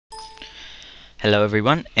Hello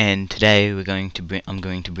everyone, and today I'm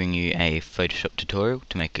going to bring you a Photoshop tutorial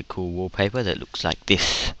to make a cool wallpaper that looks like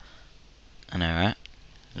this. I know, right?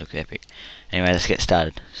 Looks epic. Anyway, let's get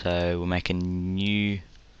started. So we'll make a new,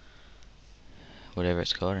 whatever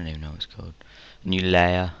it's called, I don't even know what it's called. New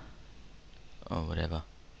layer, or whatever.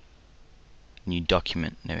 New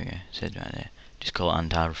document, there we go, it says right there. Just call it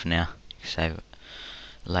untitled for now, you can save it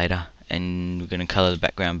later. And we're going to colour the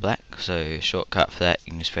background black, so shortcut for that,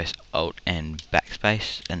 you can just press Alt and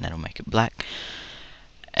Backspace and that'll make it black.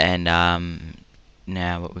 And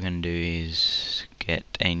now what we're going to do is get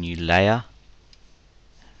a new layer.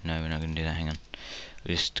 No, we're not going to do that, hang on.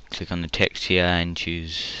 We'll just click on the text here and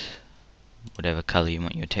choose whatever colour you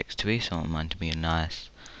want your text to be. So I want mine to be a nice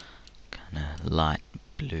kind of light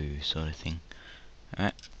blue sort of thing.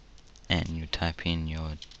 Alright, and you type in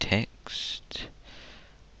your text.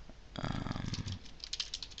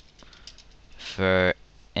 For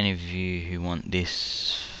any of you who want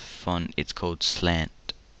this font, it's called Slant.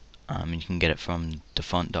 You can get it from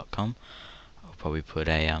thefont.com. I'll probably put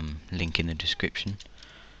a link in the description.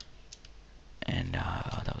 And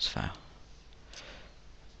oh, that was foul.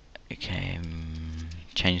 Okay,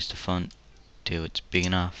 change the font till it's big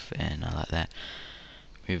enough, and I like that.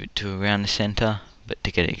 Move it to around the center, but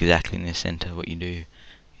to get it exactly in the center, what you do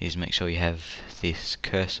is make sure you have this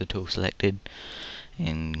cursor tool selected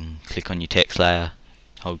and click on your text layer,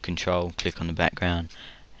 hold control, click on the background,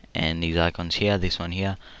 and these icons here, this one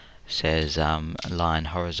here says align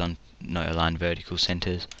vertical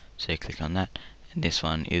centers, so you click on that, and this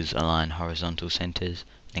one is align horizontal centers,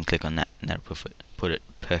 then click on that and that'll put it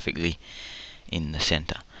perfectly in the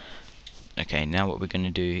center. Okay, now what we're going to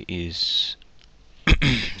do is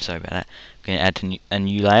sorry about that, we're going to add a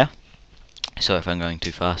new layer. So if I'm going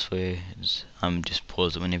too fast for you, just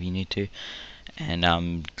pause it whenever you need to,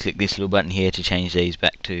 and click this little button here to change these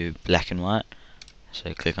back to black and white.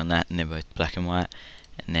 So click on that and they're both black and white,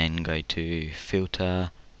 and then go to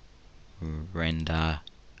filter, render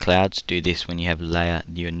clouds. Do this when you have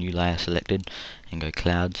your new layer selected, and go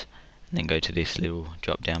clouds, and then go to this little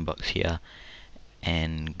drop down box here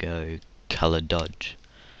and go color dodge.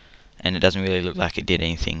 And it doesn't really look like it did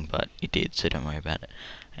anything, but it did, so don't worry about it.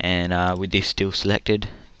 And with this still selected,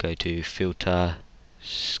 go to filter,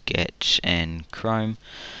 sketch and chrome,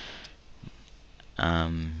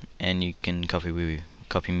 and you can copy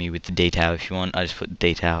me with the detail if you want. I just put the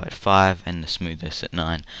detail at 5 and the smoothness at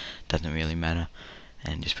 9, doesn't really matter,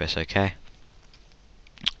 and just press OK.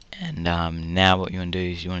 And now what you want to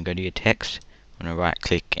do is you want to go to your text, you want to right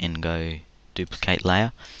click and go duplicate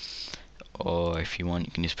layer, or if you want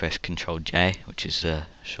you can just press Ctrl J, which is the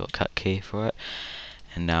shortcut key for it,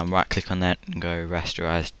 and right click on that and go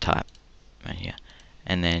rasterize type right here,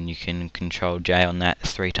 and then you can Ctrl J on that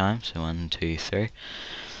 3 times, so 1, 2, 3,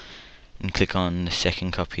 and click on the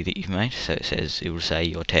second copy that you've made. So it will say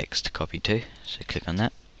your text copy to, so click on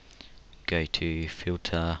that, go to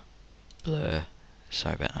filter, blur,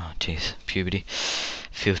 sorry about, oh jeez, puberty,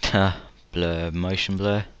 filter, blur, motion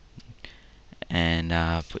blur, and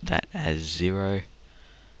put that as 0,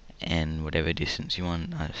 and whatever distance you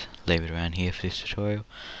want, I just leave it around here for this tutorial,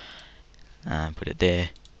 put it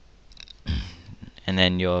there. And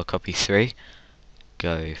then your copy 3,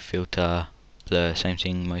 go filter, blur, same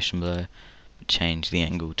thing, motion blur, but change the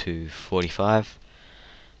angle to 45,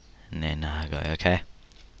 and then go OK.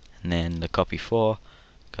 And then the copy 4,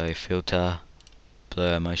 go filter,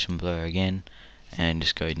 blur, motion blur again, and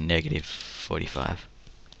just go negative 45,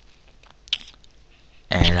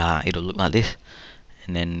 and it'll look like this.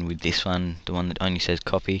 And then with this one, the one that only says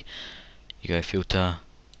copy, you go filter,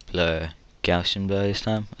 blur, Gaussian blur this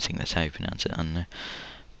time. I think that's how you pronounce it, I don't know,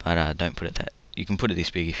 but don't put it that. You can put it this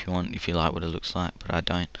big if you want, if you like what it looks like, but I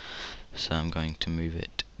don't, so I'm going to move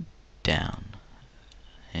it down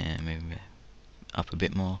and move it up a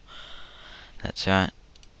bit more. That's right,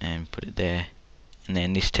 and put it there. And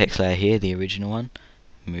then this text layer here, the original one,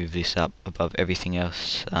 move this up above everything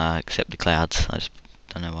else except the clouds. I just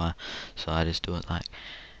don't know why, so I just do it like,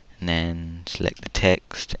 and then select the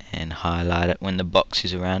text and highlight it when the box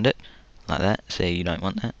is around it, like that. So you don't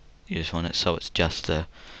want that, you just want it so it's just the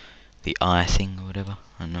eye thing or whatever,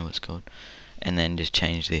 I don't know what it's called, and then just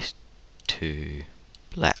change this to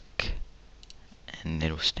black and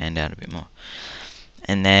it'll stand out a bit more.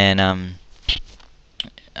 And then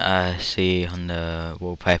see on the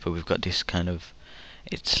wallpaper we've got this kind of,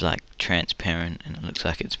 it's like transparent and it looks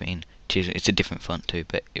like it's been chiseled. It's a different font too,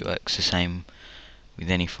 but it works the same with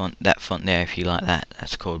any font. That font there, if you like that,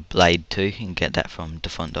 that's called Blade 2. You can get that from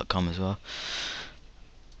thefont.com as well.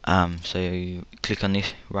 So you click on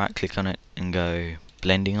this, right click on it and go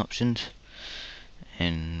blending options,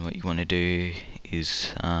 and what you want to do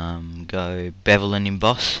is go bevel and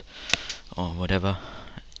emboss or whatever,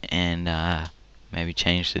 and maybe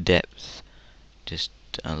change the depth just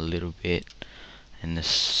a little bit and the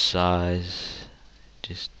size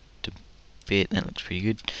just a bit. That looks pretty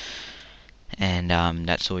good. And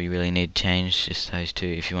that's all you really need to change, just those two.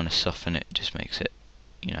 If you want to soften it, just makes it,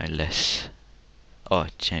 you know, less. Oh,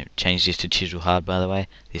 change this to chisel hard, by the way.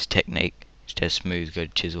 This technique, instead of smooth, go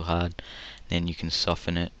to chisel hard. Then you can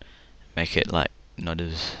soften it, make it like not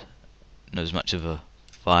as much of a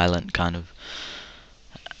violent kind of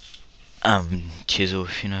chisel,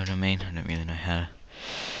 if you know what I mean. I don't really know how to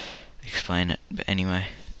explain it, but anyway.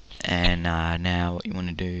 And now what you want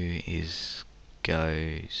to do is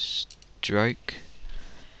go stroke,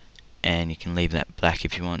 and you can leave that black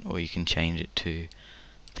if you want, or you can change it to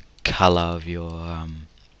the color of your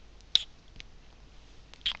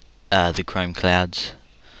the chrome clouds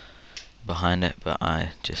behind it, but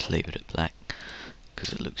I just leave it at black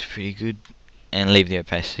because it looks pretty good. And leave the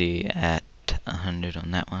opacity at 100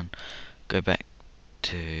 on that one. Go back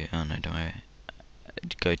to, oh no, don't worry,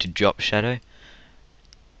 go to drop shadow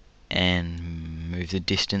and move the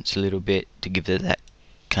distance a little bit to give it that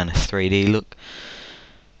kind of 3D look.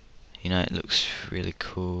 You know, it looks really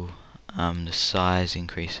cool. The size,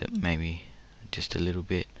 increase it maybe just a little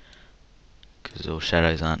bit, because all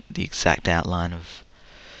shadows aren't the exact outline of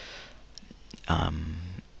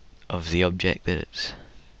the object that it's,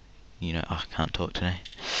 you know, I can't talk today.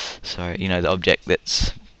 Sorry, you know, the object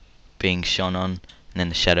that's being shone on, and then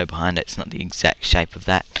the shadow behind it's not the exact shape of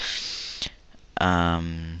that.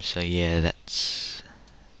 So yeah, that's,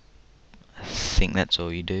 I think that's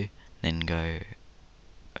all you do. Then go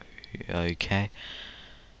OK,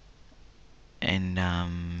 and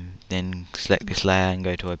then select this layer and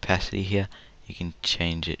go to opacity here. You can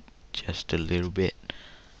change it just a little bit,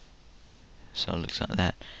 so it looks like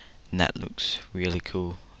that, and that looks really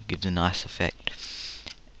cool. It gives a nice effect.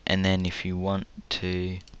 And then if you want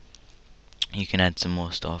to, you can add some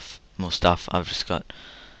more stuff. I've just got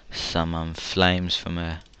some flames from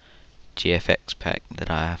a GFX pack that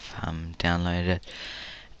I've downloaded,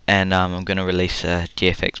 and I'm going to release a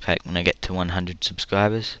GFX pack when I get to 100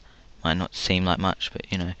 subscribers. Might not seem like much,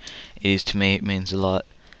 but you know, it is to me. It means a lot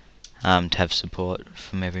to have support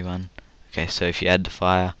from everyone. Okay, so if you add the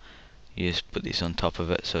fire, you just put this on top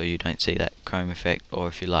of it so you don't see that chrome effect, or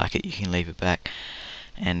if you like it, you can leave it back.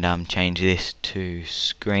 And change this to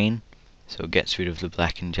screen, so it gets rid of the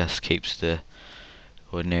black and just keeps the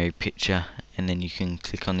ordinary picture. And then you can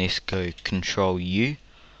click on this, go Control U,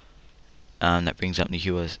 that brings up the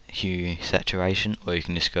hue saturation, or you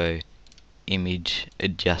can just go image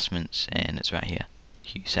adjustments, and it's right here,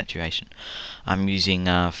 hue saturation. I'm using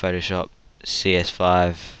Photoshop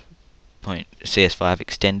CS5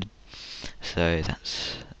 extended, so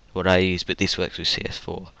that's what I use, but this works with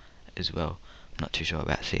CS4 as well. I'm not too sure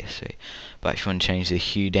about CS3, but if you want to change the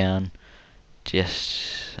hue down,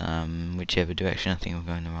 just whichever direction. I think I'm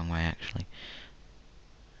going the wrong way actually.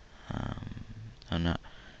 Oh no,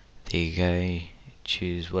 there you go.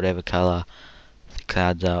 Choose whatever color the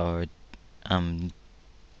clouds are, or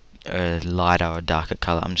a lighter or darker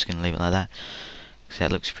color. I'm just going to leave it like that because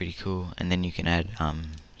that looks pretty cool. And then you can add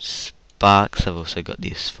sparks. I've also got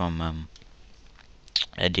this from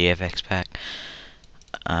a GFX pack.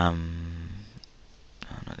 Oh,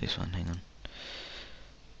 not this one, hang on.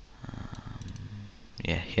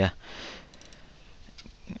 Yeah, here.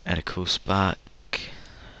 Add a cool spark.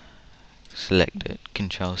 Select it,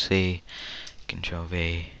 Control C, Control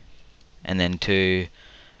V, and then to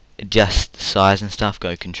adjust the size and stuff,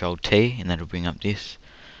 go Control T, and that'll bring up this.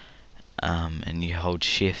 And you hold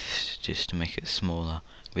Shift just to make it smaller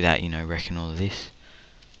without, you know, wrecking all of this.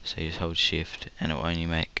 So you just hold Shift, and it'll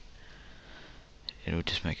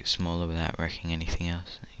just make it smaller without wrecking anything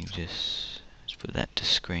else. You just put that to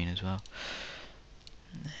screen as well,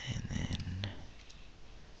 and then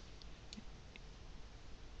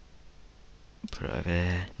put it over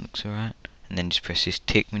there. Looks alright. And then just press this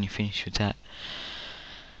tick when you finish with that,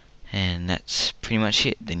 and that's pretty much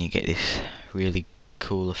it. Then you get this really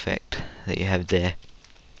cool effect that you have there.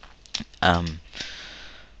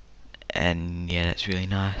 And yeah, that's really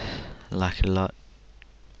nice. I like it a lot,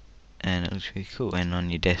 and it looks really cool. And on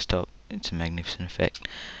your desktop, it's a magnificent effect.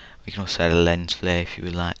 We can also add a lens flare if you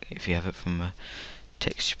would like, if you have it from a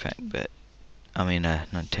texture pack. But I mean,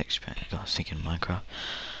 not texture pack. I was thinking Minecraft.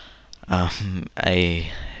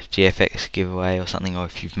 A GFX giveaway or something, or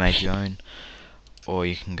if you've made your own, or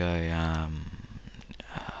you can go.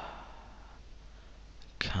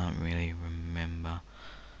 Can't really remember.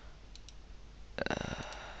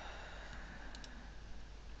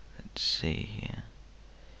 Let's see here.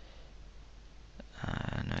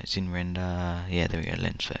 it's in render. Yeah, there we go,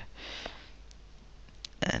 lens flare.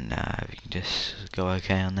 And we can just go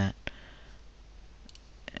OK on that.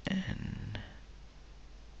 And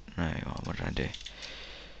no, what did I do?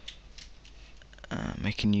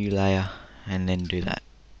 Make a new layer and then do that.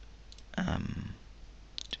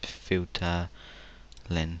 Filter,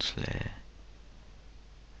 lens flare,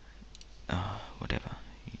 whatever,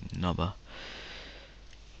 knobber.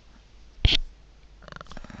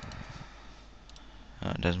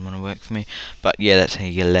 It doesn't want to work for me, but yeah, that's how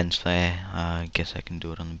you get a lens flare. I guess I can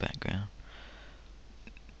do it on the background.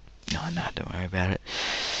 No, don't worry about it.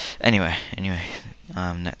 Anyway,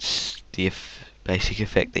 that's the basic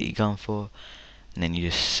effect that you're going for, and then you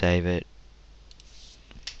just save it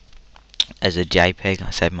as a JPEG. I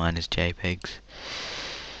save mine as JPEGs.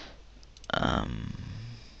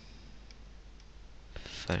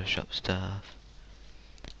 Photoshop stuff,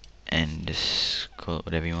 and just call it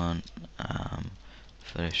whatever you want.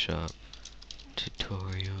 Photoshop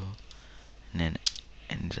tutorial, and then it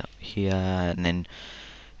ends up here. And then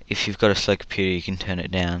if you've got a slow computer, you can turn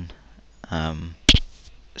it down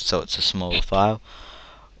so it's a smaller file,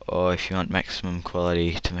 or if you want maximum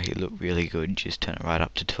quality to make it look really good, just turn it right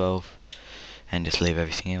up to 12 and just leave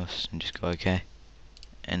everything else and just go OK,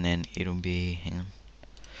 and then it'll be, hang on,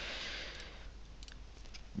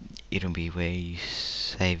 it'll be where you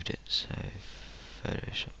saved it. So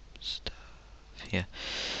Photoshop stuff here.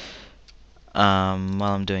 While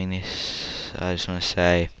I'm doing this, I just want to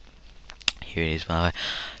say, here it is by the way, I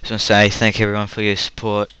just want to say thank everyone for your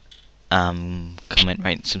support. Comment,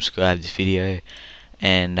 rate and subscribe this video,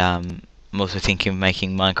 and I'm also thinking of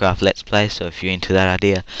making Minecraft Let's Play, so if you're into that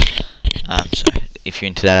idea,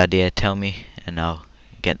 tell me and I'll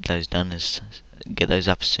get those done, get those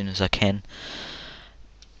up as soon as I can.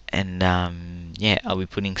 And yeah, I'll be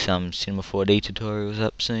putting some Cinema 4D tutorials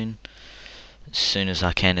up soon as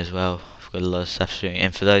I can as well. I've got a lot of stuff to do,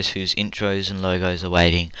 and for those whose intros and logos are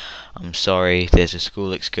waiting, I'm sorry, there's a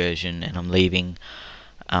school excursion and I'm leaving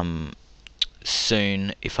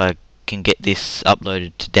soon. If I can get this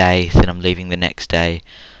uploaded today, then I'm leaving the next day.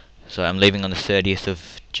 So I'm leaving on the 30th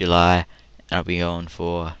of July and I'll be gone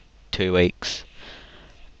for 2 weeks.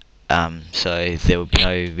 So there will be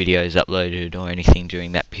no videos uploaded or anything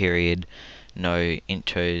during that period, no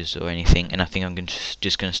intros or anything, and I think I'm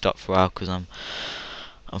just going to stop for a while because I'm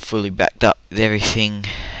fully backed up with everything,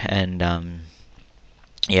 and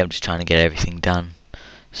yeah, I'm just trying to get everything done.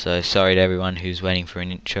 So sorry to everyone who's waiting for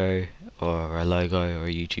an intro or a logo or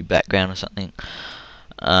a YouTube background or something.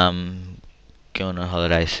 Going on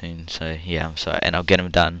holiday soon, so yeah, I'm sorry, and I'll get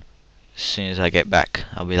them done as soon as I get back.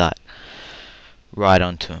 I'll be like right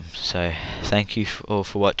onto them. So thank you all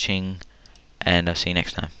for watching, and I'll see you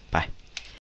next time. Bye.